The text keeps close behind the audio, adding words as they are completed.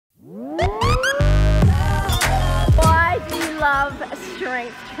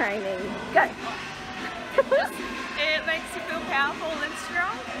strength training? Go. It makes you feel powerful and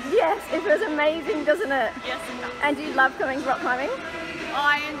strong. Yes, it feels amazing, doesn't it? Yes, it does. And do you love coming rock climbing?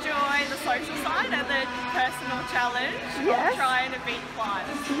 I enjoy the social side and the personal challenge Yes. of trying to beat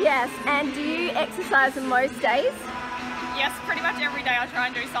climbs. Yes, and do you exercise on most days? Yes, pretty much every day I try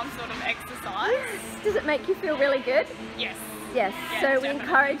and do some sort of exercise. Does it make you feel really good? Yes. Yes, Yeah, so we definitely.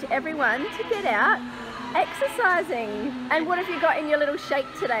 encourage everyone to get out exercising. And what have you got in your little shake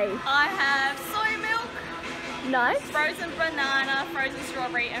today? I have soy milk, Nice. frozen banana, frozen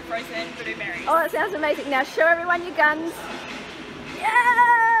strawberry and frozen blueberries. Oh, it sounds amazing. Now show everyone your guns.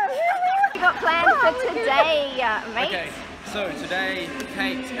 Yeah! What you got planned for today, mate? Okay, so today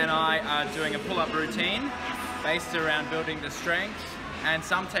Kate and I are doing a pull-up routine based around building the strength and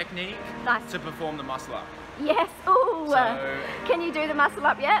some technique Nice. to perform the muscle up. Yes. Ooh. So- Can you do the muscle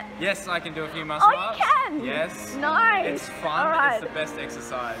up yet? Yes, I can do a few muscle Oh, ups. you can? Yes. Nice. It's fun. All right. It's the best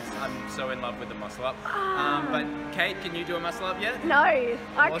exercise. I'm so in love with the muscle up. Ah. But Kate, can you do a muscle up yet? No, I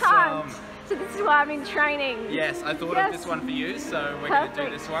Awesome. can't. So this is why I'm in training. Yes, I thought Yes. of this one for you, so we're going to do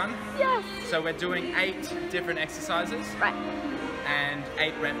Perfect. this one. Yes. So we're doing 8 different exercises Right. and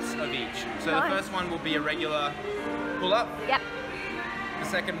 8 reps of each. So Nice. the first one will be a regular pull-up. Yep. The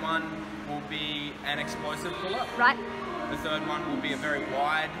second one will be an explosive pull-up. Right. The third one will be a very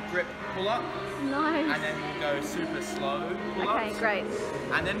wide grip pull-up. Nice. And then we'll go super slow pull-ups. Okay, great.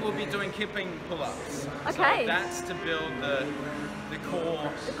 And then we'll be doing kipping pull-ups. Okay. So that's to build the core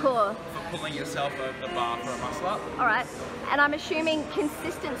The core. for pulling yourself over the bar for a muscle up. All right. And I'm assuming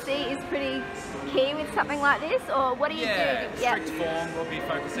consistency is pretty key with something like this, or what do you Yeah, do? strict form. We'll be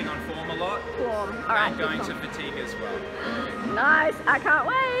focusing on form a lot. Form. All right. And going good to form. fatigue as well. Nice. I can't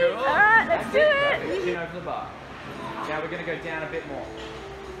wait. Cool. All right, let's That's do Perfect. it. Chin over the bar. Now we're going to go down a bit more.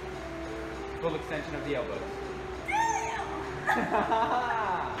 Full extension of the elbows.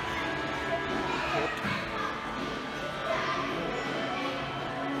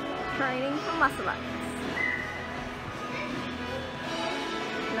 Training for muscle ups.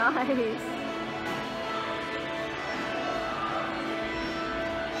 Nice.